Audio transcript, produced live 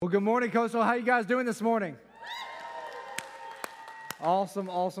Well, good morning, Coastal. How you guys doing this morning? Awesome.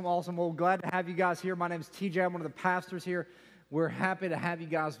 Well, glad to have you guys here. My name is TJ. I'm one of the pastors here. We're happy to have you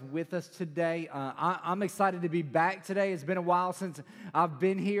guys with us today. I'm excited to be back today. It's been a while since I've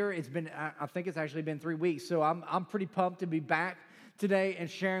been here. I think it's actually been 3 weeks. So I'm pretty pumped to be back today and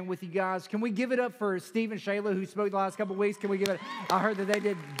sharing with you guys. Can we give it up for Steve and Shayla, who spoke the last couple of weeks? Can we give it? I heard that they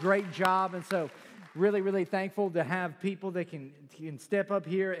did a great job, and so really thankful to have people that can step up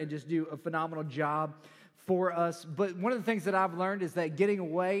here and just do a phenomenal job for us. But one of the things that I've learned is that getting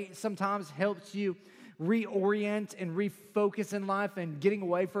away sometimes helps you reorient and refocus in life. And getting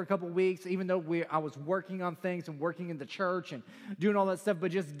away for a couple of weeks, even though I was working on things and working in the church and doing all that stuff,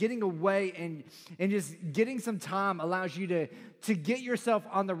 but just getting away and just getting some time allows you to get yourself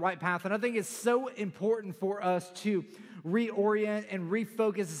on the right path. And I think it's so important for us to reorient and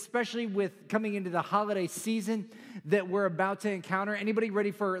refocus, especially with coming into the holiday season that we're about to encounter. Anybody ready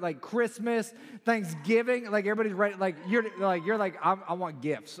for like Christmas, Thanksgiving? Like everybody's ready. You're like I want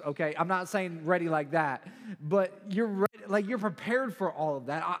gifts. Okay, I'm not saying ready like that, but you're ready, like you're prepared for all of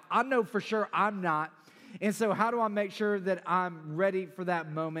that. I know for sure I'm not, and so how do I make sure that I'm ready for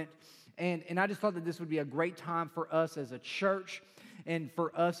that moment? And I just thought that this would be a great time for us as a church and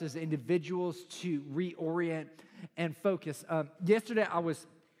for us as individuals to reorient and focus. Yesterday,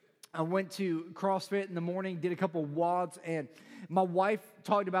 I went to CrossFit in the morning, did a couple of WODs, and my wife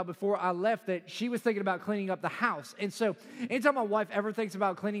talked about before I left that she was thinking about cleaning up the house. And so anytime my wife ever thinks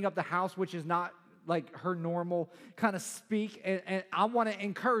about cleaning up the house, which is not like her normal kind of speak, and I want to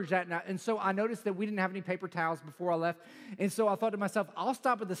encourage that now. And so I noticed that we didn't have any paper towels before I left, and so I thought to myself, I'll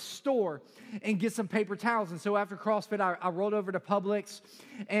stop at the store and get some paper towels. And so after CrossFit, I rolled over to Publix,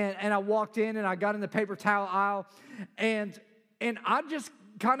 and I walked in, and I got in the paper towel aisle, and I just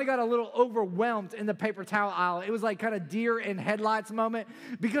kind of got a little overwhelmed in the paper towel aisle. It was like kind of deer in headlights moment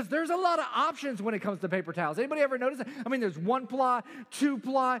because there's a lot of options when it comes to paper towels. Anybody ever notice that? I mean, there's 1-ply,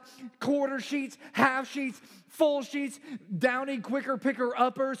 2-ply, quarter sheets, half sheets, full sheets, Downy Quicker Picker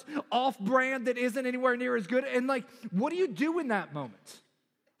Uppers, off-brand that isn't anywhere near as good. And like, what do you do in that moment?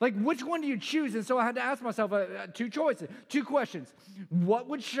 Like, which one do you choose? And so I had to ask myself two questions. What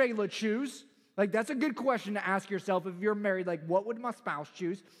would Shayla choose? Like, that's a good question to ask yourself if you're married. Like, what would my spouse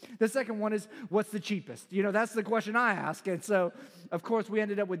choose? The second one is, what's the cheapest? You know, that's the question I ask. And so, of course, we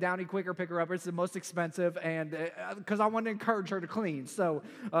ended up with Downy Quicker Picker Upper. It's the most expensive, and because I wanted to encourage her to clean. So,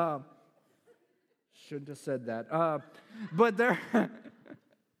 shouldn't have said that. But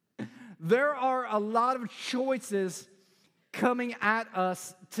there are a lot of choices coming at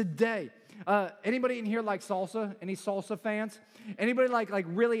us today. Anybody in here like salsa? Any salsa fans? Anybody like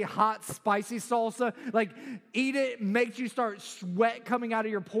really hot, spicy salsa? Like, eat it, makes you start sweat coming out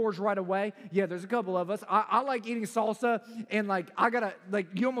of your pores right away? Yeah, there's a couple of us. I like eating salsa, and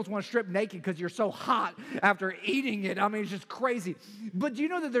you almost want to strip naked because you're so hot after eating it. I mean, it's just crazy. But do you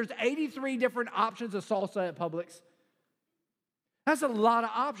know that there's 83 different options of salsa at Publix? That's a lot of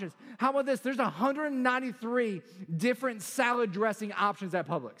options. How about this? There's 193 different salad dressing options at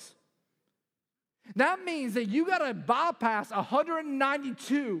Publix. That means that you got to bypass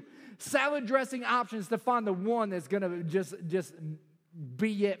 192 salad dressing options to find the one that's going to just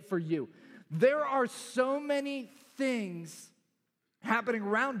be it for you. There are so many things happening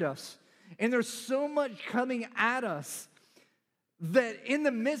around us, and there's so much coming at us that in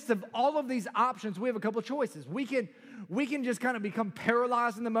the midst of all of these options, we have a couple of choices. We can just kind of become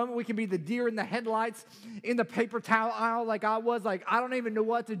paralyzed in the moment. We can be the deer in the headlights in the paper towel aisle like I was, like I don't even know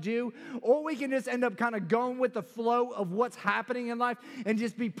what to do. Or we can just end up kind of going with the flow of what's happening in life and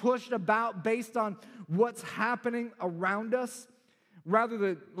just be pushed about based on what's happening around us. Rather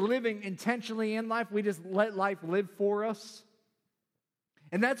than living intentionally in life, we just let life live for us.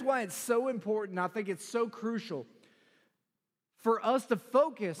 And that's why it's so important. I think it's so crucial for us to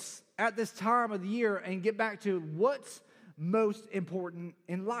focus at this time of the year and get back to what's most important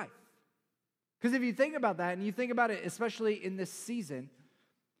in life. Because if you think about that, and you think about it especially in this season,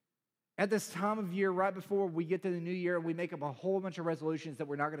 at this time of year, right before we get to the new year, we make up a whole bunch of resolutions that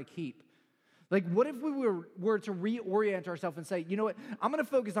we're not going to keep. Like, what if we were to reorient ourselves and say, you know what, I'm going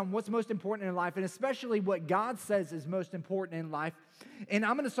to focus on what's most important in life, and especially what God says is most important in life, and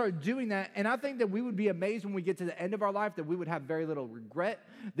I'm going to start doing that, and I think that we would be amazed when we get to the end of our life that we would have very little regret,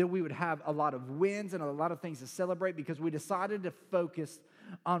 that we would have a lot of wins and a lot of things to celebrate because we decided to focus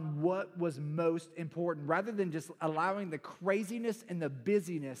on what was most important rather than just allowing the craziness and the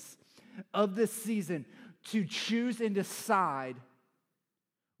busyness of this season to choose and decide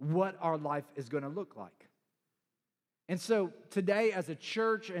what our life is going to look like. And so today, as a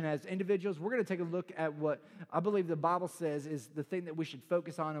church and as individuals, we're going to take a look at what I believe the Bible says is the thing that we should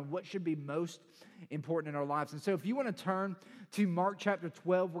focus on and what should be most important in our lives. And so if you want to turn to Mark chapter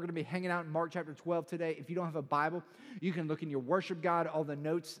 12, we're going to be hanging out in Mark chapter 12 today. If you don't have a Bible, you can look in your worship guide. All the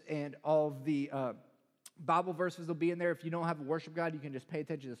notes and all the Bible verses will be in there. If you don't have a worship guide, you can just pay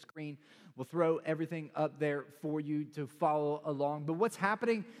attention to the screen. We'll throw everything up there for you to follow along. But what's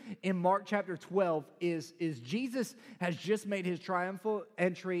happening in Mark chapter 12 is Jesus has just made his triumphal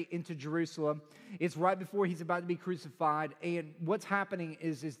entry into Jerusalem. It's right before he's about to be crucified. And what's happening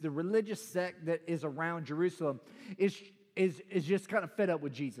is the religious sect that is around Jerusalem is just kind of fed up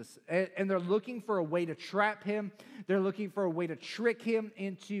with Jesus. And they're looking for a way to trap him. They're looking for a way to trick him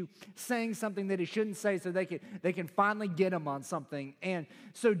into saying something that he shouldn't say so they can finally get him on something. And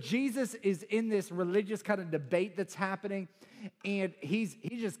so Jesus is in this religious kind of debate that's happening, and he's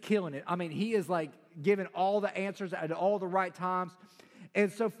just killing it. I mean, he is like giving all the answers at all the right times.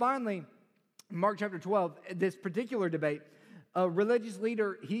 And so finally, Mark chapter 12, this particular debate, a religious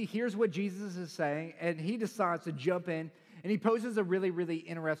leader, he hears what Jesus is saying, and he decides to jump in, and he poses a really, really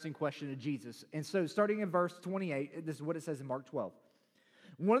interesting question to Jesus. And so starting in verse 28, this is what it says in Mark 12.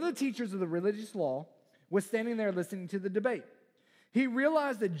 One of the teachers of the religious law was standing there listening to the debate. He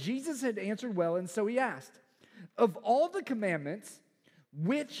realized that Jesus had answered well, and so he asked, of all the commandments,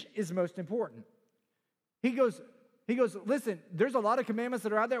 which is most important? He goes, listen, there's a lot of commandments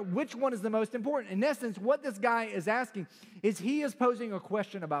that are out there. Which one is the most important? In essence, what this guy is asking is he is posing a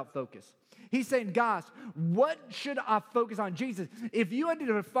question about focus. He's saying, guys, what should I focus on? Jesus, if you had to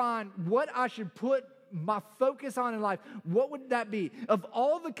define what I should put my focus on in life, what would that be? Of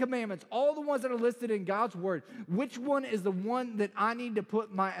all the commandments, all the ones that are listed in God's word, which one is the one that I need to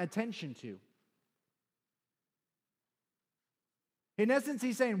put my attention to? In essence,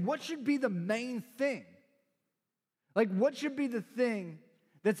 he's saying, what should be the main thing? Like, what should be the thing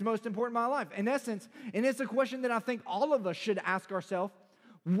that's most important in my life? In essence, and it's a question that I think all of us should ask ourselves,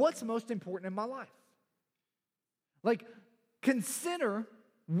 what's most important in my life? Like, consider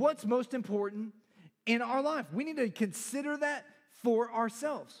what's most important in our life. We need to consider that for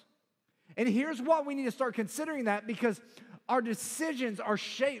ourselves. And here's why we need to start considering that, because our decisions are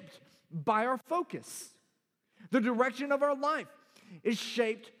shaped by our focus. The direction of our life is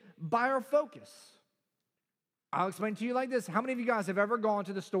shaped by our focus. I'll explain to you like this. How many of you guys have ever gone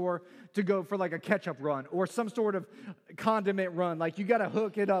to the store to go for like a ketchup run or some sort of condiment run? Like you got to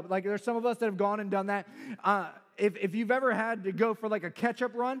hook it up. Like there's some of us that have gone and done that. If you've ever had to go for like a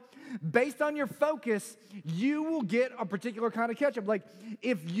ketchup run, based on your focus, you will get a particular kind of ketchup. Like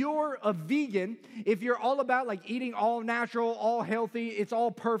if you're a vegan, if you're all about like eating all natural, all healthy, it's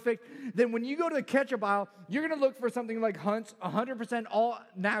all perfect, then when you go to the ketchup aisle, you're going to look for something like Hunt's 100% all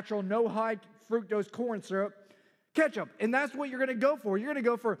natural, no high fructose corn syrup ketchup. And that's what you're going to go for. You're going to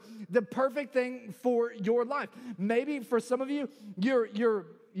go for the perfect thing for your life. Maybe for some of you,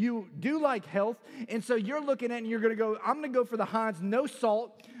 you do like health, and so you're looking at and you're going to go, I'm going to go for the Heinz no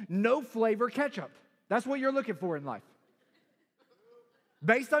salt, no flavor ketchup. That's what you're looking for in life.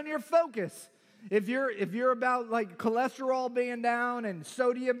 Based on your focus. If you're about like cholesterol being down and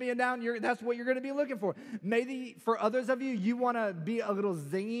sodium being down, that's what you're going to be looking for. Maybe for others of you, you want to be a little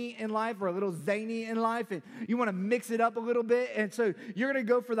zingy in life or a little zany in life, and you want to mix it up a little bit, and so you're going to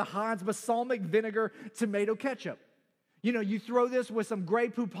go for the Heinz balsamic vinegar tomato ketchup. You know, you throw this with some Grey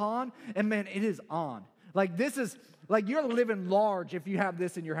Poupon, and man, it is on. Like this is, like you're living large if you have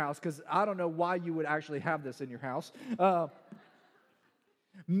this in your house, because I don't know why you would actually have this in your house.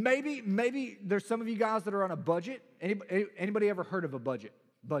 Maybe there's some of you guys that are on a budget. Anybody ever heard of a budget?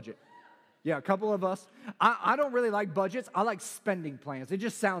 Budget. Yeah, a couple of us. I don't really like budgets. I like spending plans. It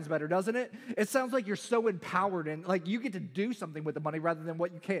just sounds better, doesn't it? It sounds like you're so empowered and like you get to do something with the money rather than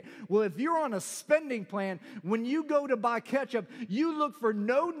what you can't. Well, if you're on a spending plan, when you go to buy ketchup, you look for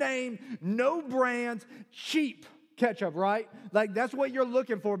no name, no brands, cheap ketchup, right? Like that's what you're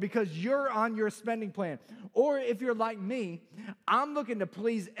looking for because you're on your spending plan. Or if you're like me, I'm looking to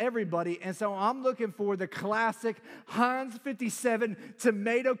please everybody, and so I'm looking for the classic Heinz 57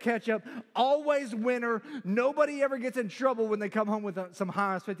 tomato ketchup, always winner. Nobody ever gets in trouble when they come home with some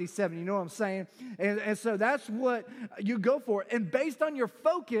Heinz 57. You know what I'm saying? And so that's what you go for. And based on your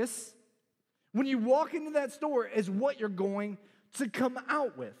focus, when you walk into that store, is what you're going to come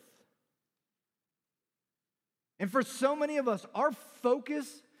out with. And for so many of us, our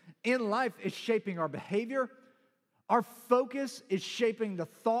focus in life is shaping our behavior. Our focus is shaping the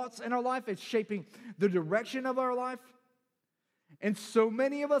thoughts in our life. It's shaping the direction of our life. And so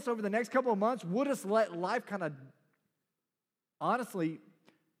many of us over the next couple of months, we'll just let life kind of honestly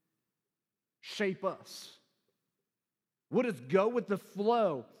shape us. We'll just go with the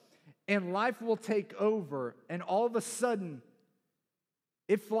flow, and life will take over, and all of a sudden,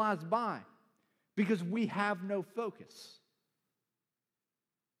 it flies by because we have no focus.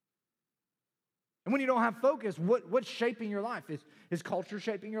 And when you don't have focus, what's shaping your life? Is culture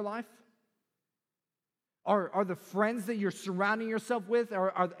shaping your life? Are the friends that you're surrounding yourself with,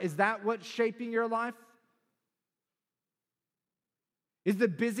 is that what's shaping your life? Is the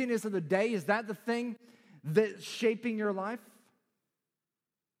busyness of the day, is that the thing that's shaping your life?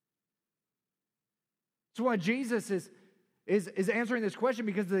 That's why Jesus is answering this question,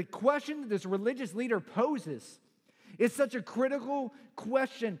 because the question that this religious leader poses is such a critical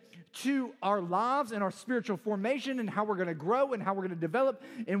question to our lives and our spiritual formation and how we're going to grow and how we're going to develop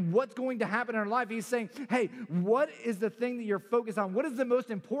and what's going to happen in our life. He's saying, hey, what is the thing that you're focused on? What is the most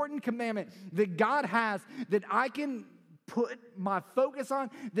important commandment that God has that I can put my focus on,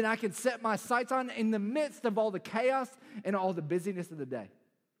 that I can set my sights on in the midst of all the chaos and all the busyness of the day?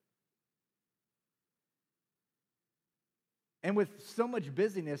 And with so much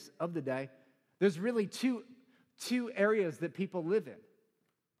busyness of the day, there's really two areas that people live in.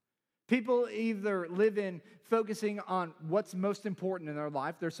 People either live in focusing on what's most important in their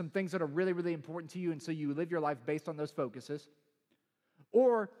life. There's some things that are really, really important to you, and so you live your life based on those focuses.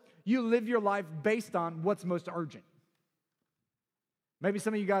 Or you live your life based on what's most urgent. Maybe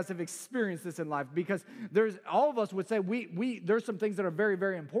some of you guys have experienced this in life, because all of us would say there's some things that are very,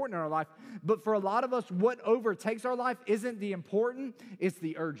 very important in our life, but for a lot of us, what overtakes our life isn't the important, it's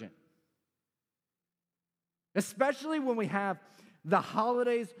the urgent. Especially when we have the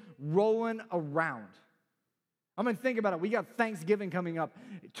holidays rolling around. I mean, think about it. We got Thanksgiving coming up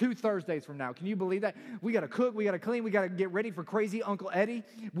 2 Thursdays from now. Can you believe that? We got to cook, we got to clean, we got to get ready for crazy Uncle Eddie.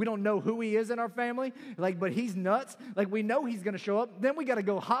 We don't know who he is in our family, but he's nuts. We know he's going to show up. Then we got to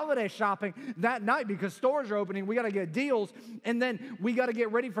go holiday shopping that night because stores are opening. We got to get deals, and then we got to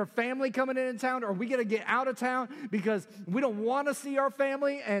get ready for family coming in town, or we got to get out of town because we don't want to see our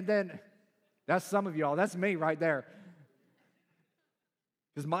family. And then that's some of y'all. That's me right there.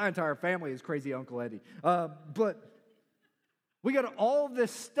 Because my entire family is crazy Uncle Eddie. But we got all this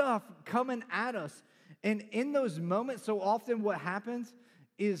stuff coming at us. And in those moments, so often what happens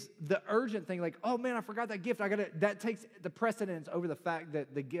is the urgent thing, oh man, I forgot that gift. That takes the precedence over the fact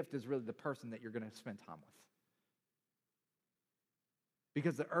that the gift is really the person that you're going to spend time with.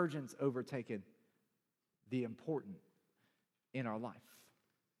 Because the urgent's overtaken the important in our life.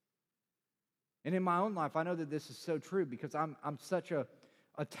 And in my own life, I know that this is so true because I'm such a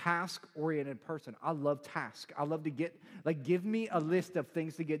task-oriented person. I love tasks. I love to give me a list of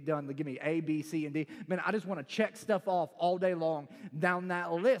things to get done. Give me A, B, C, and D. Man, I just want to check stuff off all day long down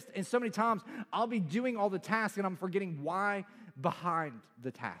that list. And so many times, I'll be doing all the tasks and I'm forgetting why behind the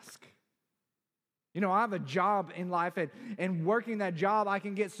task. You know, I have a job in life, and working that job, I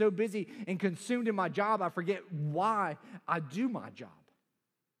can get so busy and consumed in my job, I forget why I do my job.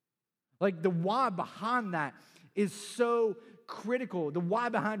 The why behind that is so critical. The why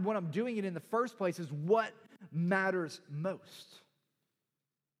behind what I'm doing it in the first place is what matters most.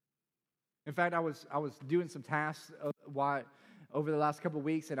 In fact, I was doing some tasks over the last couple of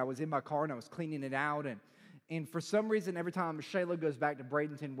weeks, and I was in my car and I was cleaning it out, and for some reason, every time Shayla goes back to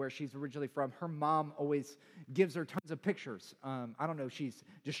Bradenton, where she's originally from, her mom always gives her tons of pictures. I don't know, she's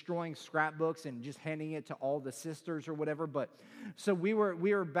destroying scrapbooks and just handing it to all the sisters or whatever. But so we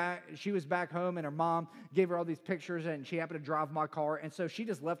were back. She was back home, and her mom gave her all these pictures, and she happened to drive my car, and so she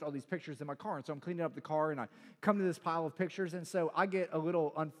just left all these pictures in my car. And so I'm cleaning up the car, and I come to this pile of pictures, and so I get a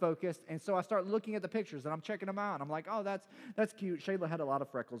little unfocused, and so I start looking at the pictures, and I'm checking them out. And I'm like, oh, that's cute. Shayla had a lot of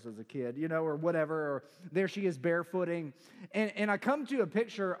freckles as a kid, or whatever. Or there she is barefooting. And I come to a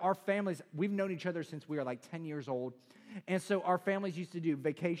picture, our families, we've known each other since we were 10 years old. And so our families used to do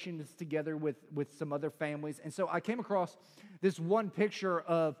vacations together with some other families. And so I came across this one picture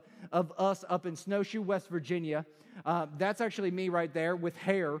of us up in Snowshoe, West Virginia. That's actually me right there with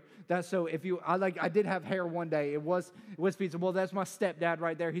hair. I did have hair one day. It was feasible. That's my stepdad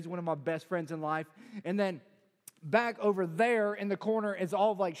right there. He's one of my best friends in life. And then back over there in the corner is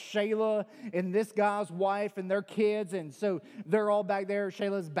all of Shayla and this guy's wife and their kids. And so they're all back there.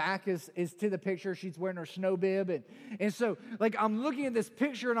 Shayla's back is to the picture. She's wearing her snow bib. And so I'm looking at this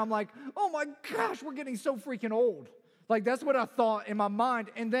picture and I'm like, oh my gosh, we're getting so freaking old. That's what I thought in my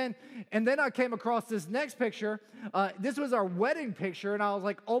mind. And then I came across this next picture. This was our wedding picture. And I was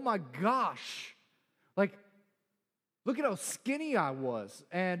like, oh my gosh. Look at how skinny I was.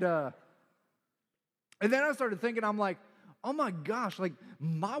 And then I started thinking, I'm like, oh my gosh, like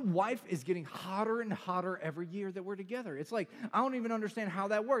my wife is getting hotter and hotter every year that we're together. It's like, I don't even understand how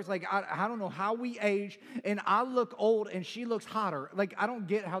that works. Like, I don't know how we age and I look old and she looks hotter. Like, I don't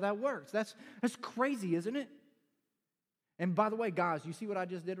get how that works. That's crazy, isn't it? And by the way, guys, you see what I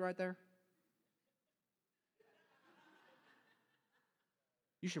just did right there?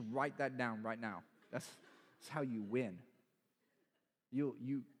 You should write that down right now. That's how you win.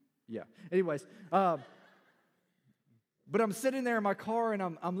 Yeah. Anyways, but I'm sitting there in my car and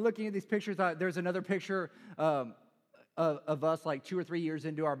I'm looking at these pictures. There's another picture of us like 2 or 3 years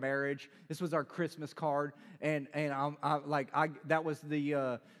into our marriage. This was our Christmas card, and that was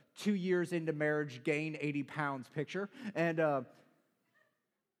the 2 years into marriage, gain 80 pounds picture,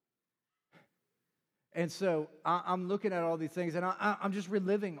 and so I'm looking at all these things, and I'm just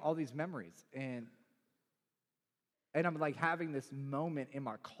reliving all these memories, and I'm like having this moment in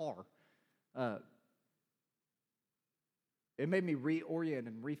my car. It made me reorient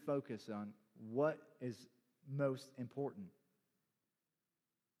and refocus on what is most important.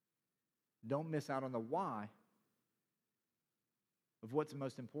 Don't miss out on the why of what's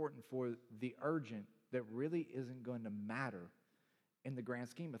most important for the urgent that really isn't going to matter in the grand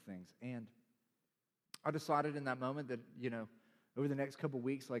scheme of things. And I decided in that moment that, over the next couple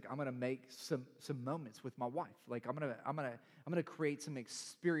weeks, like I'm gonna make some moments with my wife. Like I'm gonna create some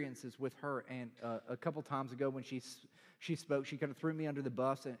experiences with her. And a couple times ago when she spoke, she kind of threw me under the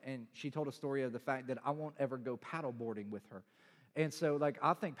bus, and she told a story of the fact that I won't ever go paddleboarding with her. And so, like,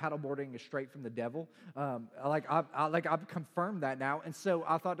 I think paddleboarding is straight from the devil. I've confirmed that now. And so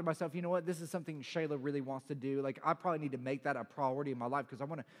I thought to myself, you know what? This is something Shayla really wants to do. Like, I probably need to make that a priority in my life because I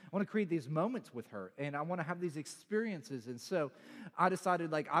want to create these moments with her, and I want to have these experiences. And so I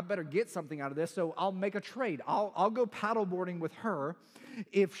decided, like, I better get something out of this. So I'll make a trade. I'll go paddleboarding with her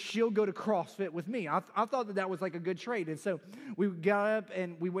if she'll go to CrossFit with me. I thought that was like a good trade. And so we got up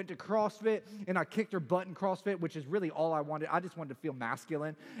and we went to CrossFit, and I kicked her butt in CrossFit, which is really all I wanted. I just wanted to feel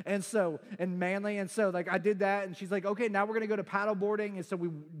masculine and manly. And so like I did that, and she's like, okay, now we're going to go to paddleboarding. And so we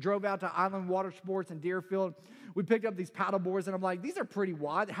drove out to Island Water Sports in Deerfield. We picked up these paddle boards, and I'm like, these are pretty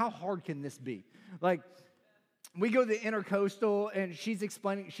wide. How hard can this be? Like, we go to the Intercoastal, and she's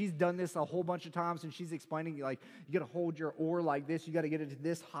explaining, she's done this a whole bunch of times, and she's explaining, like, you got to hold your oar like this, you got to get it to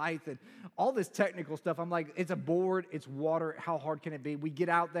this height, and all this technical stuff. I'm like, it's a board, it's water, how hard can it be? We get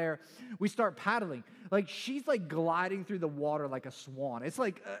out there, we start paddling. Like, she's, like, gliding through the water like a swan. It's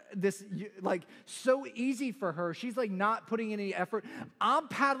like so easy for her. She's, like, not putting any effort. I'm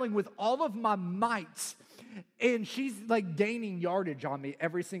paddling with all of my might, and she's like gaining yardage on me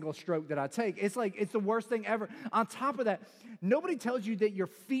every single stroke that I take. It's like, it's the worst thing ever. On top of that, nobody tells you that your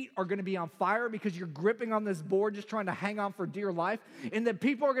feet are going to be on fire because you're gripping on this board just trying to hang on for dear life, and that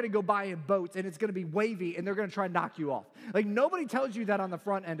people are going to go by in boats and it's going to be wavy and they're going to try and knock you off. Like, nobody tells you that on the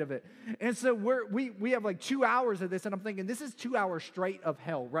front end of it. And so we have like 2 hours of this, and I'm thinking, this is 2 hours straight of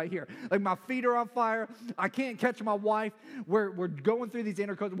hell right here. Like, my feet are on fire. I can't catch my wife. We're going through these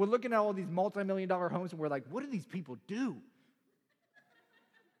intercoastal. We're looking at all these multi-million-dollar homes, and we're like, what do these people do?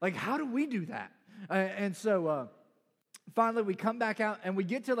 Like, how do we do that? And so finally we come back out, and we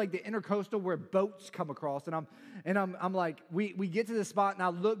get to like the Intercoastal where boats come across, and I'm like, we get to this spot, and I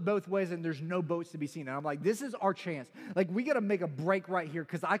look both ways, and there's no boats to be seen, and I'm like, this is our chance. Like, we got to make a break right here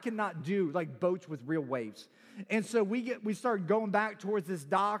because I cannot do like boats with real waves. And so we start going back towards this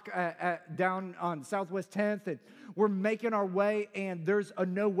dock down on Southwest 10th, and we're making our way, and there's a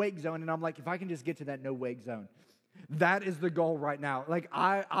no wake zone, and I'm like, if I can just get to that no wake zone, that is the goal right now. Like,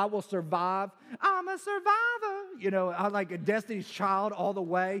 I will survive. I'm a survivor. I'm like a Destiny's Child all the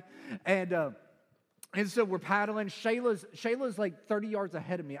way. And so we're paddling. Shayla's like 30 yards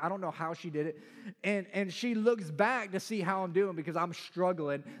ahead of me. I don't know how she did it. And she looks back to see how I'm doing because I'm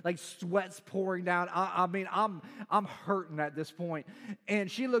struggling. Like, sweat's pouring down. I mean, I'm hurting at this point.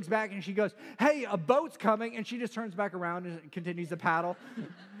 And she looks back and she goes, hey, a boat's coming. And she just turns back around and continues to paddle.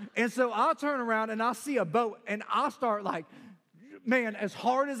 And so I'll turn around and I'll see a boat, and I'll start like, man, as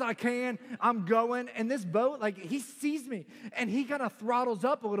hard as I can, I'm going. And this boat, like, he sees me and he kind of throttles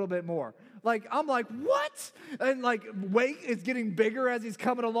up a little bit more. Like, I'm like, what? And like, wake is getting bigger as he's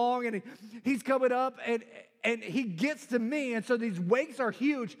coming along, and he's coming up, and he gets to me. And so these wakes are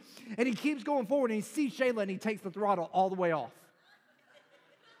huge, and he keeps going forward, and he sees Shayla, and he takes the throttle all the way off.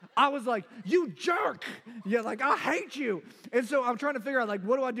 I was like, you jerk. Yeah, like, I hate you. And so I'm trying to figure out, like,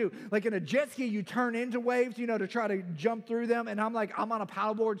 what do I do? Like, in a jet ski, you turn into waves, to try to jump through them. And I'm like, I'm on a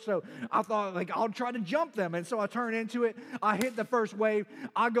paddleboard, so I thought, like, I'll try to jump them. And so I turn into it. I hit the first wave.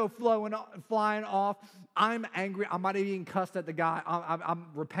 I go flying off. I'm angry. I might have even cussed at the guy. I'm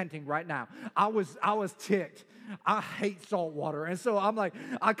repenting right now. I was ticked. I hate salt water. And so I'm like,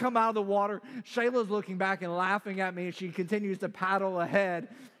 I come out of the water. Shayla's looking back and laughing at me, and she continues to paddle ahead.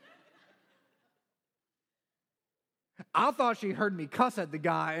 I thought she heard me cuss at the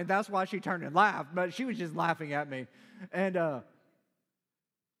guy, and that's why she turned and laughed, but she was just laughing at me. And I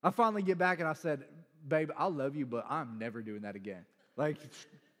finally get back, and I said, babe, I love you, but I'm never doing that again. Like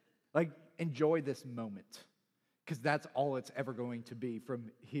enjoy this moment, because that's all it's ever going to be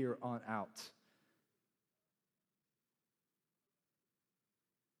from here on out.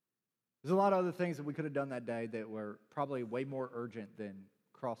 There's a lot of other things that we could have done that day that were probably way more urgent than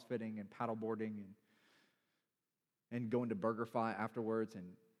crossfitting and paddleboarding and going to BurgerFi afterwards and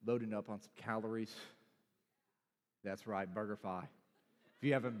loading up on some calories. That's right, BurgerFi. If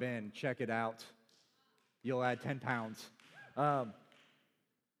you haven't been, check it out. You'll add 10 pounds. But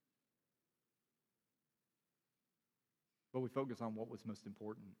we focus on what was most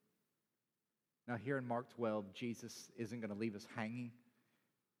important. Now here in Mark 12, Jesus isn't going to leave us hanging.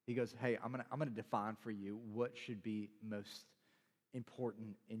 He goes, hey, I'm going to define for you what should be most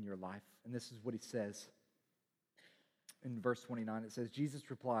important in your life. And this is what he says. In verse 29, it says, Jesus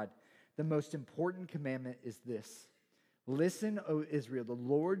replied, the most important commandment is this. Listen, O Israel, the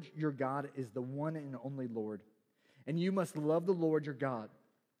Lord your God is the one and only Lord. And you must love the Lord your God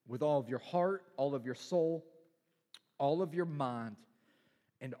with all of your heart, all of your soul, all of your mind,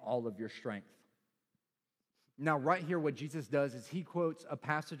 and all of your strength. Now, right here, what Jesus does is he quotes a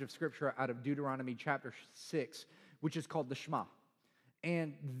passage of Scripture out of Deuteronomy chapter 6, which is called the Shema.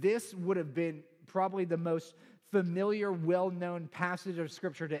 And this would have been probably the most familiar, well-known passage of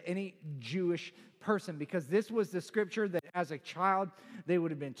Scripture to any Jewish person, because this was the Scripture that as a child they would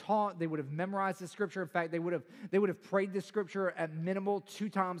have been taught. They would have memorized the Scripture. In fact, they would have prayed the Scripture at minimal 2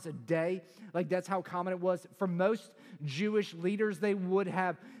 times a day. Like, that's how common it was. For most Jewish leaders, they would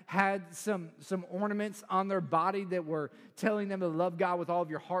have had some ornaments on their body that were telling them to love God with all of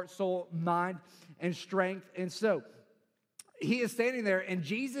your heart, soul, mind, and strength. And so he is standing there, and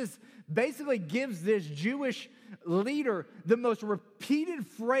Jesus basically gives this Jewish leader the most repeated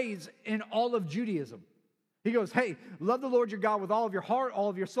phrase in all of Judaism. He goes, hey, love the Lord your God with all of your heart, all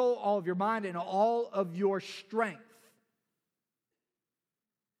of your soul, all of your mind, and all of your strength.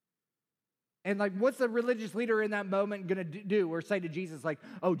 And like, what's the religious leader in that moment going to do or say to Jesus, like,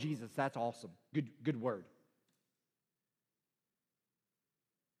 oh, Jesus, that's awesome. Good word.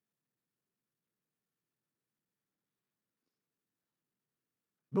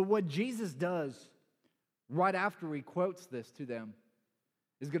 But what Jesus does right after he quotes this to them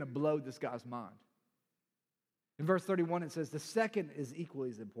is going to blow this guy's mind. In verse 31, it says, the second is equally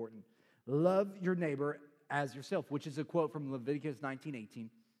as important. Love your neighbor as yourself, which is a quote from Leviticus 19:18.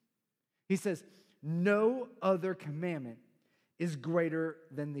 He says, no other commandment is greater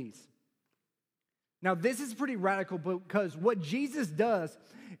than these. Now, this is pretty radical because what Jesus does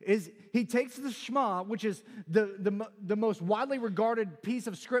is he takes the Shema, which is the most widely regarded piece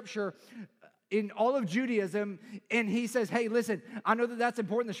of Scripture in all of Judaism, and he says, hey, listen, I know that that's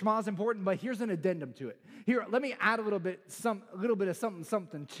important, the Shema is important, but here's an addendum to it. Here, let me add a little bit of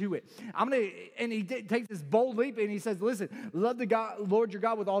something to it. And he takes this bold leap, and he says, listen, love the Lord your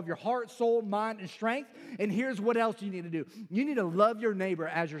God with all of your heart, soul, mind, and strength, and here's what else you need to do. You need to love your neighbor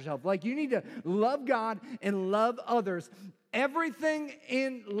as yourself. Like, you need to love God and love others. Everything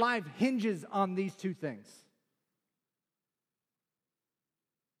in life hinges on these two things.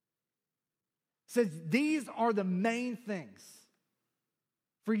 Says these are the main things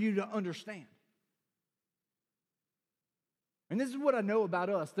for you to understand. And this is what I know about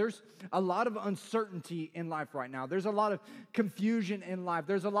us. There's a lot of uncertainty in life right now. There's a lot of confusion in life.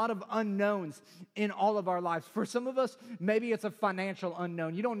 There's a lot of unknowns in all of our lives. For some of us, maybe it's a financial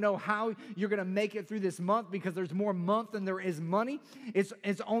unknown. You don't know how you're going to make it through this month because there's more month than there is money. It's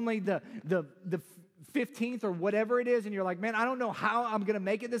only the 15th or whatever it is, and you're like, man, I don't know how I'm going to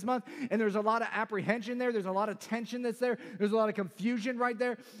make it this month. And there's a lot of apprehension there. There's a lot of tension that's there. There's a lot of confusion right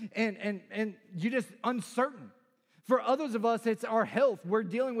there. And you're just uncertain. For others of us, it's our health. We're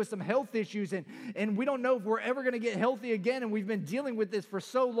dealing with some health issues, and we don't know if we're ever going to get healthy again, and we've been dealing with this for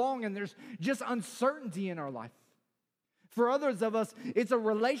so long, and there's just uncertainty in our life. For others of us, it's a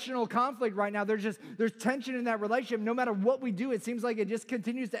relational conflict right now. There's tension in that relationship. No matter what we do, it seems like it just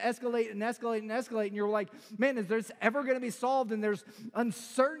continues to escalate and escalate and escalate. And you're like, man, is this ever going to be solved? And there's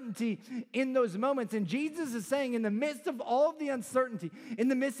uncertainty in those moments. And Jesus is saying, in the midst of all the uncertainty, in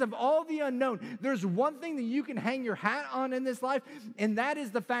the midst of all the unknown, there's one thing that you can hang your hat on in this life. And that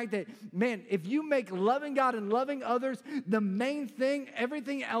is the fact that, man, if you make loving God and loving others the main thing,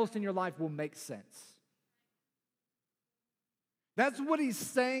 everything else in your life will make sense. That's what he's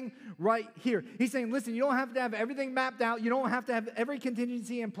saying right here. He's saying, listen, you don't have to have everything mapped out. You don't have to have every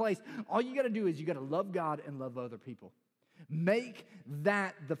contingency in place. All you got to do is you got to love God and love other people. Make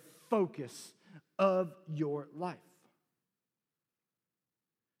that the focus of your life.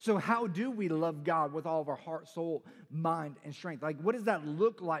 So how do we love God with all of our heart, soul, mind, and strength? Like, what does that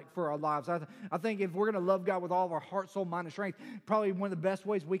look like for our lives? I think if we're going to love God with all of our heart, soul, mind, and strength, probably one of the best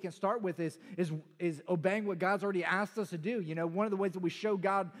ways we can start with is obeying what God's already asked us to do. You know, one of the ways that we show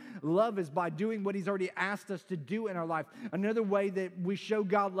God love is by doing what he's already asked us to do in our life. Another way that we show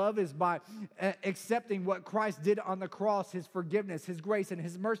God love is by accepting what Christ did on the cross, his forgiveness, his grace, and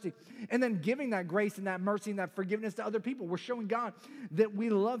his mercy, and then giving that grace and that mercy and that forgiveness to other people. We're showing God that we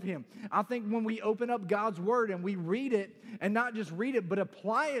love him. I think when we open up God's word and we read it, and not just read it, but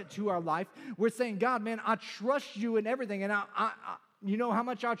apply it to our life, we're saying, God, man, I trust you in everything. And you know how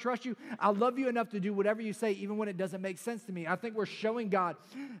much I trust you? I love you enough to do whatever you say, even when it doesn't make sense to me. I think we're showing God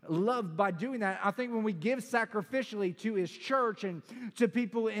love by doing that. I think when we give sacrificially to his church and to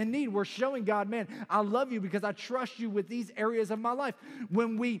people in need, we're showing God, man, I love you because I trust you with these areas of my life.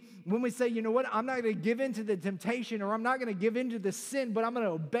 When we say, you know what, I'm not going to give in to the temptation, or I'm not going to give in to the sin, but I'm going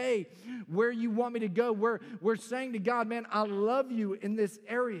to obey where you want me to go. We're saying to God, man, I love you in this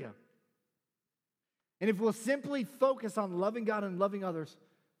area. And if we'll simply focus on loving God and loving others,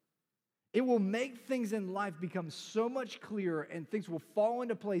 it will make things in life become so much clearer, and things will fall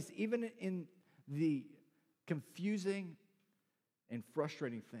into place even in the confusing and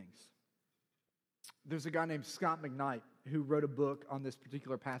frustrating things. There's a guy named Scott McKnight who wrote a book on this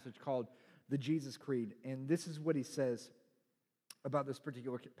particular passage called The Jesus Creed, and this is what he says about this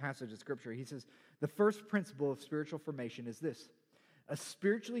particular passage of Scripture. He says, the first principle of spiritual formation is this: a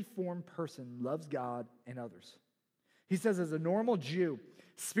spiritually formed person loves God and others. He says, as a normal Jew,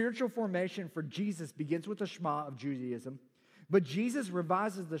 spiritual formation for Jesus begins with the Shema of Judaism, but Jesus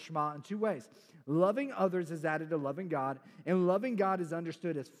revises the Shema in two ways. Loving others is added to loving God, and loving God is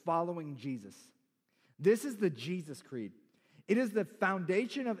understood as following Jesus. This is the Jesus Creed. It is the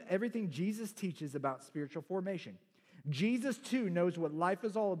foundation of everything Jesus teaches about spiritual formation. Jesus, too, knows what life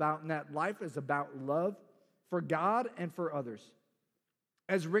is all about, and that life is about love for God and for others.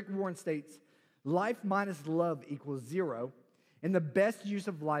 As Rick Warren states, life minus love equals zero, and the best use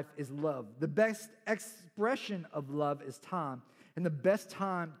of life is love. The best expression of love is time, and the best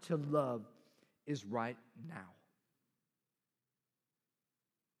time to love is right now.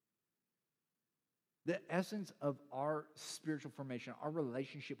 The essence of our spiritual formation, our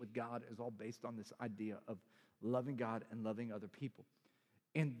relationship with God, is all based on this idea of loving God and loving other people.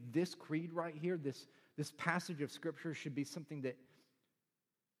 And this creed right here, this passage of Scripture should be something that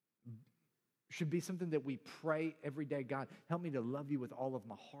we pray every day. God, help me to love you with all of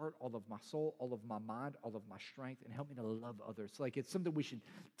my heart, all of my soul, all of my mind, all of my strength, and help me to love others. Like, it's something we should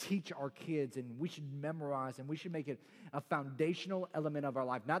teach our kids, and we should memorize, and we should make it a foundational element of our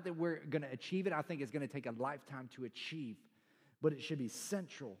life. Not that we're going to achieve it. I think it's going to take a lifetime to achieve, but it should be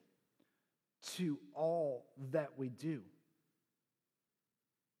central to all that we do.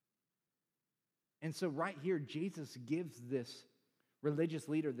 And so right here, Jesus gives this religious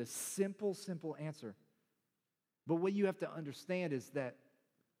leader this simple answer. But what you have to understand is that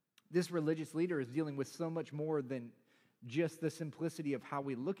this religious leader is dealing with so much more than just the simplicity of how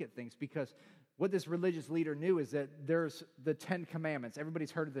we look at things, because what this religious leader knew is that there's the 10 Commandments.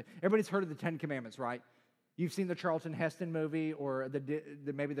 Everybody's heard of the 10 Commandments, right? You've seen the Charlton Heston movie, or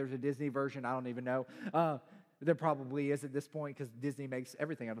maybe there's a Disney version. I don't even know. There probably is at this point, because Disney makes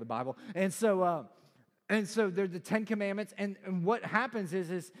everything out of the Bible. And so they're the 10 Commandments, and what happens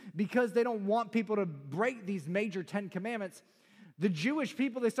is because they don't want people to break these major 10 Commandments, the Jewish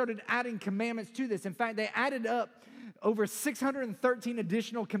people, they started adding commandments to this. In fact, they added up over 613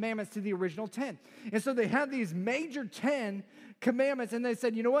 additional commandments to the original 10. And so they had these major 10 commandments, and they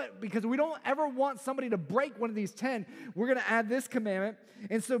said, you know what? Because we don't ever want somebody to break one of these 10, we're going to add this commandment.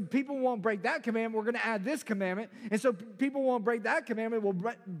 And so people won't break that commandment, we're going to add this commandment. And so people won't break that commandment,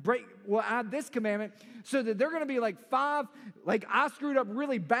 we'll add this commandment, so that they're going to be like 5, like I screwed up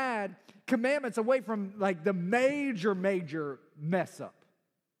really bad commandments away from like the major mess up.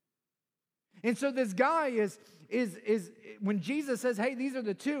 And so this guy is when Jesus says, hey, these are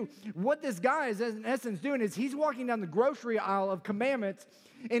the 2, what this guy is in essence doing is he's walking down the grocery aisle of commandments,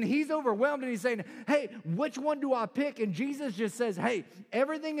 and he's overwhelmed, and he's saying, hey, which one do I pick? And Jesus just says, hey,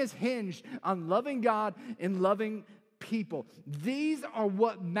 everything is hinged on loving God and loving people. These are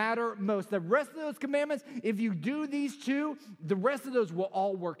what matter most. The rest of those commandments, if you do these 2, the rest of those will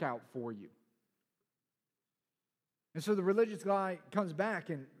all work out for you. And so the religious guy comes back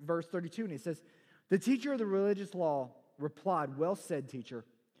in verse 32, and he says, the teacher of the religious law replied, "Well said, teacher.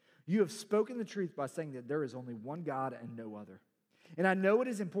 You have spoken the truth by saying that there is only one God and no other. And I know it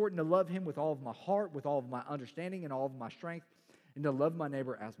is important to love him with all of my heart, with all of my understanding, and all of my strength, and to love my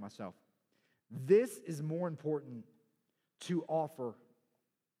neighbor as myself. This is more important to offer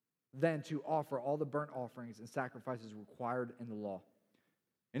than to offer all the burnt offerings and sacrifices required in the law."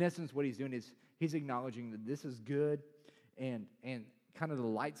 In essence, what he's doing is he's acknowledging that this is good, and kind of the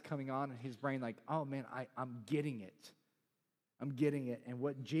light's coming on in his brain, like, oh man, I'm getting it. I'm getting it. And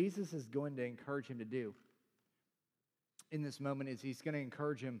what Jesus is going to encourage him to do in this moment is he's going to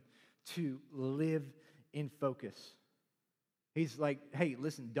encourage him to live in focus. He's like, hey,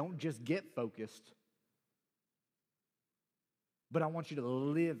 listen, don't just get focused, but I want you to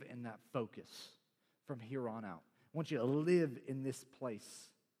live in that focus from here on out. I want you to live in this place.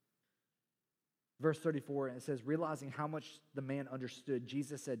 Verse 34, and it says, realizing how much the man understood,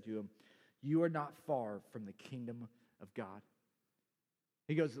 Jesus said to him, "You are not far from the kingdom of God."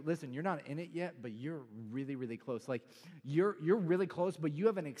 He goes, listen, you're not in it yet, but you're really, really close. Like, you're really close, but you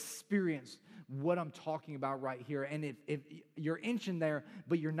haven't experienced what I'm talking about right here. And if you're inching there,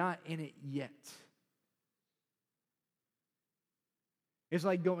 but you're not in it yet. It's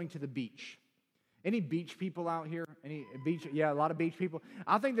like going to the beach. Any beach people out here? Any beach? Yeah, a lot of beach people.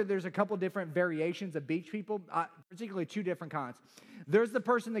 I think that there's a couple different variations of beach people, particularly two different kinds. There's the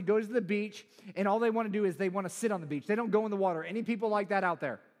person that goes to the beach, and all they want to do is they want to sit on the beach. They don't go in the water. Any people like that out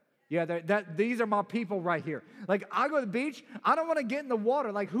there? Yeah, these are my people right here. Like, I go to the beach, I don't want to get in the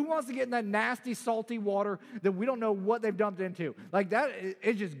water. Like, who wants to get in that nasty, salty water that we don't know what they've dumped into? Like, that,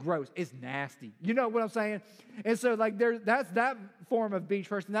 it's just gross. It's nasty. You know what I'm saying? And so, like, that's that form of beach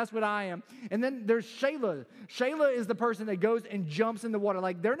person. That's what I am. And then there's Shayla. Shayla is the person that goes and jumps in the water.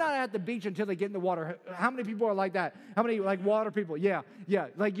 Like, they're not at the beach until they get in the water. How many people are like that? How many, like, water people? Yeah.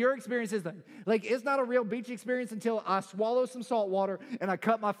 Like, your experience is, like, it's not a real beach experience until I swallow some salt water and I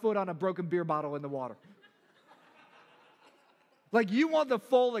cut my foot on a broken beer bottle in the water. Like, you want the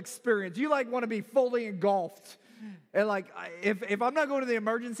full experience. You, like, want to be fully engulfed. And, like, if I'm not going to the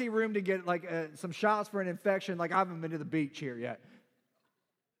emergency room to get, like, some shots for an infection, like, I haven't been to the beach here yet.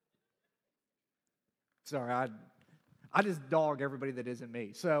 Sorry, I just dog everybody that isn't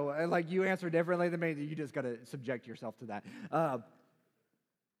me. So, like, you answer differently than me, you just got to subject yourself to that.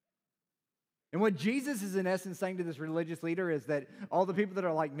 And what Jesus is in essence saying to this religious leader is that all the people that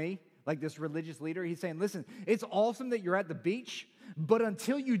are like me, like this religious leader, he's saying, listen, it's awesome that you're at the beach, but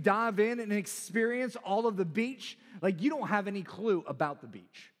until you dive in and experience all of the beach, like, you don't have any clue about the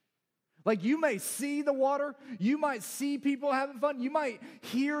beach. Like, you may see the water, you might see people having fun, you might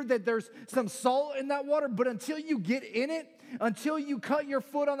hear that there's some salt in that water, but until you get in it, until you cut your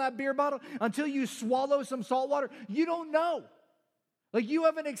foot on that beer bottle, until you swallow some salt water, you don't know. Like, you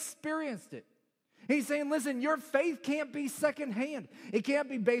haven't experienced it. He's saying, listen, your faith can't be secondhand. It can't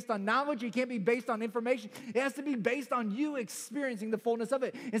be based on knowledge. It can't be based on information. It has to be based on you experiencing the fullness of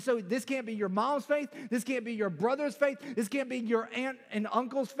it. And so this can't be your mom's faith. This can't be your brother's faith. This can't be your aunt and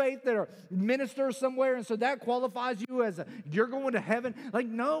uncle's faith that are ministers somewhere. And so that qualifies you as you're going to heaven. Like,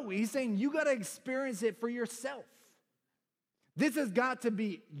 no, he's saying you got to experience it for yourself. This has got to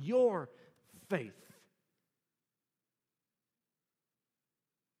be your faith.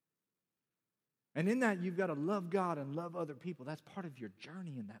 And in that, you've got to love God and love other people. That's part of your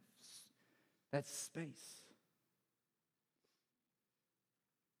journey in that space.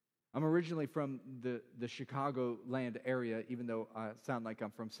 I'm originally from the Chicagoland area, even though I sound like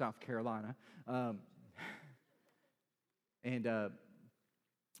I'm from South Carolina. The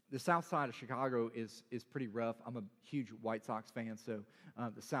south side of Chicago is pretty rough. I'm a huge White Sox fan, so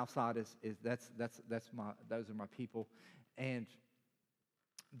the south side those are my people. And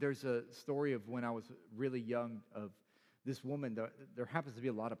there's a story of when I was really young of this woman. There happens to be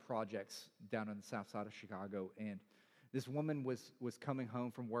a lot of projects down on the south side of Chicago, and this woman was coming home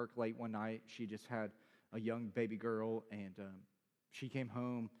from work late one night. She just had a young baby girl, and she came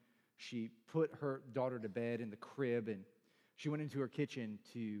home. She put her daughter to bed in the crib, and she went into her kitchen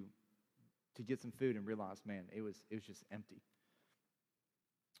to get some food and realized, man, it was just empty.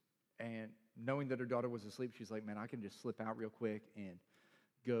 And knowing that her daughter was asleep, she's like, man, I can just slip out real quick and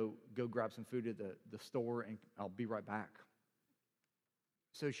go grab some food at the store, and I'll be right back.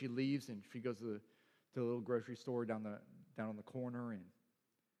 So she leaves, and she goes to the little grocery store down on the corner and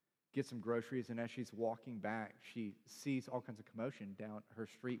gets some groceries. And as she's walking back, she sees all kinds of commotion down her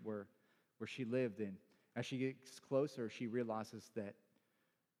street where she lived. And as she gets closer, she realizes that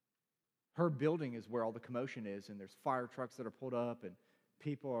her building is where all the commotion is, and there's fire trucks that are pulled up, and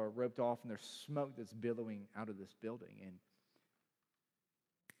people are roped off, and there's smoke that's billowing out of this building. And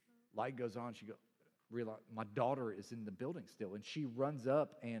light goes on. She goes, realize my daughter is in the building still. And she runs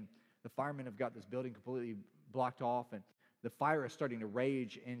up, and the firemen have got this building completely blocked off, and the fire is starting to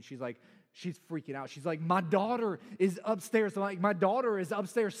rage, and she's freaking out. She's like, my daughter is upstairs. I'm like, my daughter is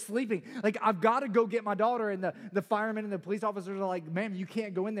upstairs sleeping. Like, I've got to go get my daughter. And the firemen and the police officers are like, ma'am, you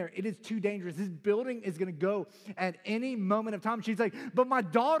can't go in there. It is too dangerous. This building is going to go at any moment of time. She's like, but my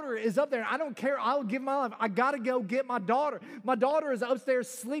daughter is up there. I don't care. I'll give my life. I got to go get my daughter. My daughter is upstairs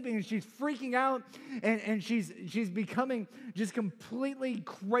sleeping, and she's freaking out, and she's becoming just completely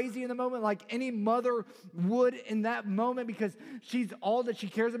crazy in the moment, like any mother would in that moment, because she's all that she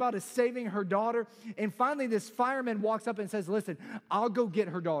cares about is saving her daughter. And finally, this fireman walks up and says, listen, I'll go get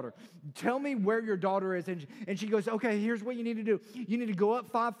her daughter. Tell me where your daughter is. And she goes, okay, here's what you need to do. You need to go up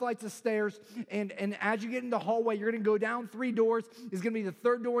 5 flights of stairs, and as you get in the hallway, you're going to go down 3 doors. It's going to be the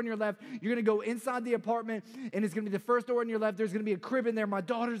 3rd door on your left. You're going to go inside the apartment, and it's going to be the 1st door on your left. There's going to be a crib in there. My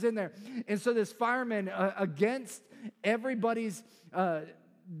daughter's in there. And so this fireman, against everybody's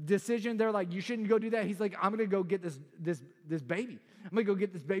decision, they're like, you shouldn't go do that. He's like, I'm going to go get this baby. I'm going to go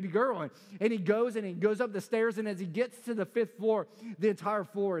get this baby girl. And he goes up the stairs, and as he gets to the 5th floor, the entire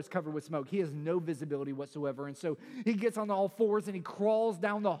floor is covered with smoke. He has no visibility whatsoever. And so he gets on all fours, and he crawls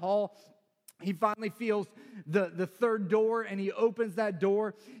down the hall. He finally feels the 3rd door, and he opens that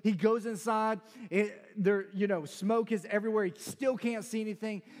door. He goes inside. Smoke is everywhere. He still can't see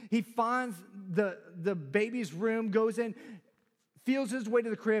anything. He finds the baby's room, goes in, feels his way to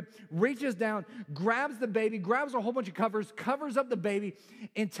the crib, reaches down, grabs the baby, grabs a whole bunch of covers up the baby,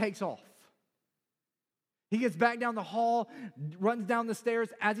 and takes off. He gets back down the hall, runs down the stairs.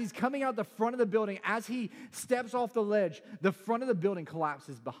 As he's coming out the front of the building, as he steps off the ledge, the front of the building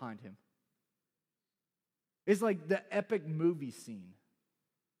collapses behind him. It's like the epic movie scene.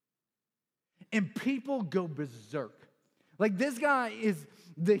 And people go berserk. Like, this guy is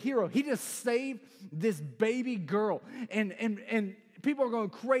the hero. He just saved this baby girl. And people are going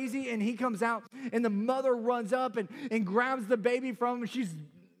crazy, and he comes out, and the mother runs up and grabs the baby from him. She's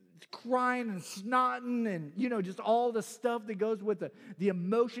crying and snotting and, just all the stuff that goes with the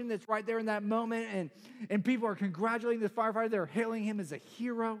emotion that's right there in that moment. And people are congratulating this firefighter. They're hailing him as a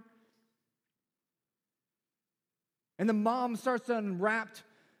hero. And the mom starts to unwrap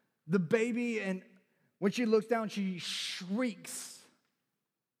the baby, and when she looks down, she shrieks.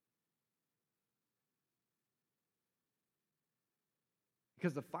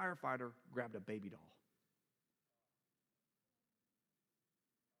 Because the firefighter grabbed a baby doll.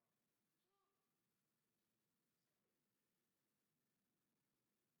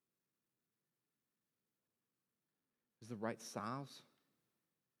 It's the right size.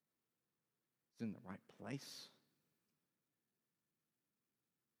 It's in the right place.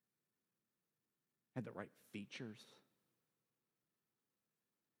 Had the right features.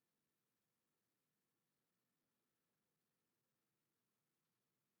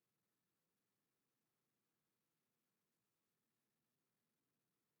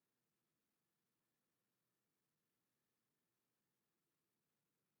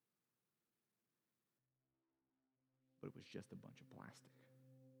 But it was just a bunch of plastic.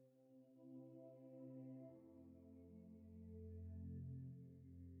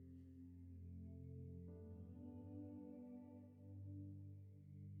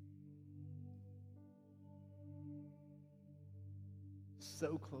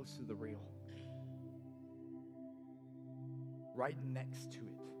 So close to the real. Right next to it.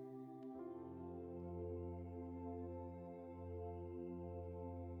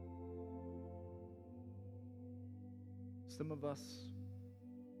 Some of us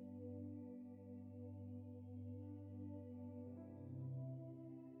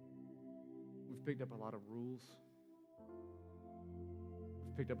we've picked up a lot of rules.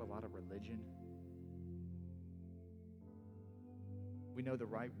 We've picked up a lot of religion. We know the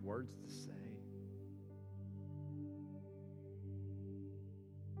right words to say.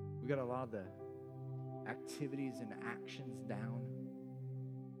 We got a lot of the activities and actions down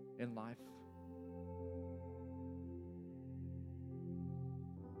in life.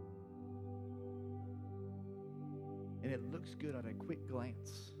 And it looks good at a quick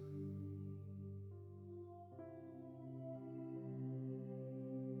glance.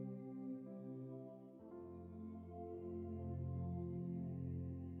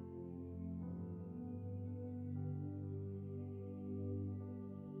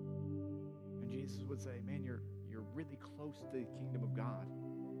 Jesus would say, man, you're really close to the kingdom of God.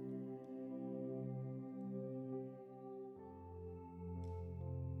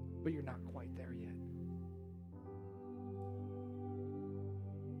 But you're not quite there yet.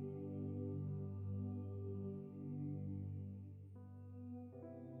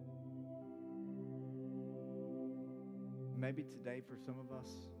 maybe today for some of us,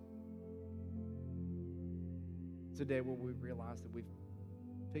 it's a day where we realize that we've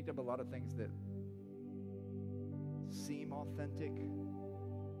picked up a lot of things that seem authentic,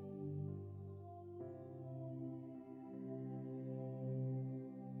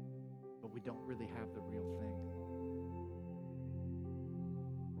 but we don't really have the real thing.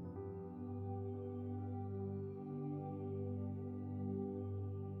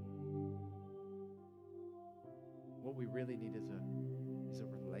 What we really need is a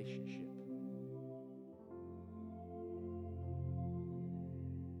relationship.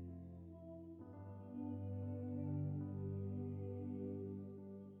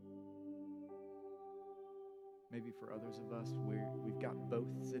 Maybe for others of us, we've got both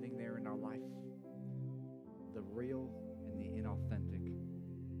sitting there in our life, the real and the inauthentic.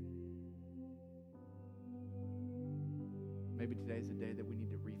 Maybe today's a day that we need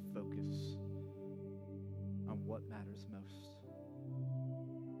to refocus on what matters most.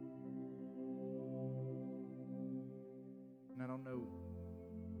 And I don't know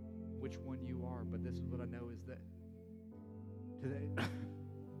which one you are, but this is what I know is that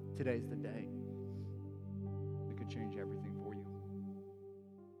today's the day that could change everything for you.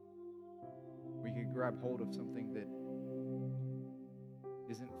 We can grab hold of something that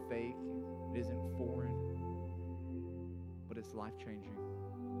isn't fake, it isn't foreign, but it's life-changing.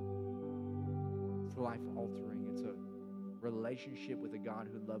 It's life-altering. It's a relationship with a God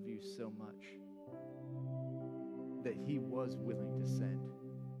who loves you so much that he was willing to send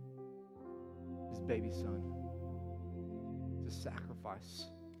his baby son to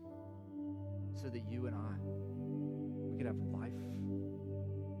sacrifice so that you and I, we could have life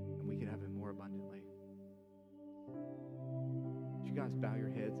and we could have it more abundantly. Would you guys bow your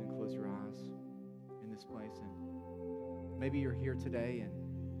heads and close your eyes in this place? And maybe you're here today and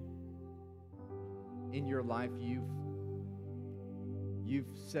in your life you've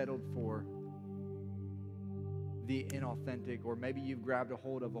settled for the inauthentic, or maybe you've grabbed a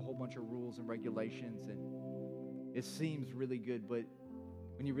hold of a whole bunch of rules and regulations and it seems really good, but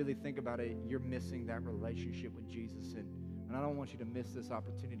when you really think about it, you're missing that relationship with Jesus. And I don't want you to miss this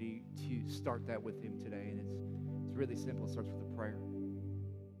opportunity to start that with him today. And it's really simple. It starts with a prayer.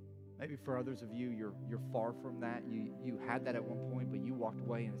 Maybe for others of you, you're far from that. You had that at one point, but you walked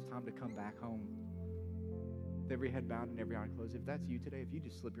away and it's time to come back home. With every head bowed and every eye closed. If that's you today, if you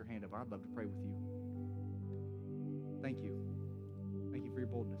just slip your hand up, I'd love to pray with you. Thank you. Thank you for your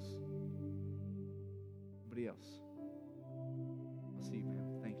boldness. Anybody else? I'll see you, man.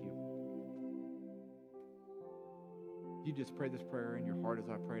 Thank you. You just pray this prayer in your heart as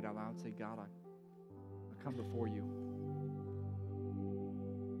I prayed out loud. Say, God, I come before you.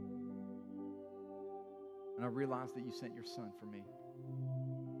 And I realize that you sent your son for me.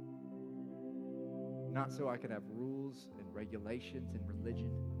 Not so I could have rules and regulations and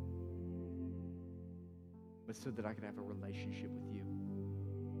religion, but so that I could have a relationship with you.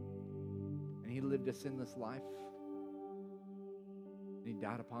 And he lived a sinless life. And he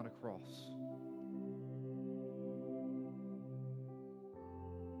died upon a cross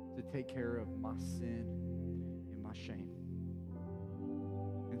to take care of my sin and my shame.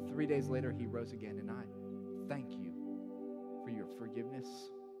 And 3 days later, he rose again. And I thank you for your forgiveness,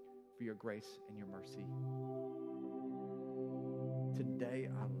 for your grace and your mercy. Today,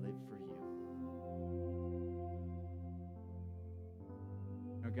 I live for you.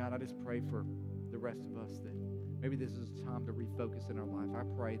 Now, God, I just pray for the rest of us that maybe this is a time to refocus in our life. I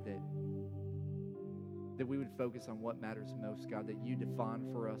pray that we would focus on what matters most, God, that you define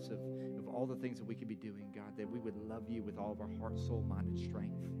for us of all the things that we could be doing, God, that we would love you with all of our heart, soul, mind, and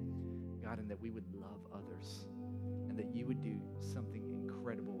strength, God, and that we would love others, and that you would do something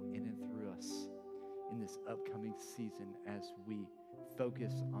incredible in and through us in this upcoming season as we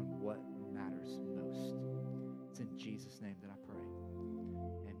focus on what matters most. It's in Jesus' name that I pray.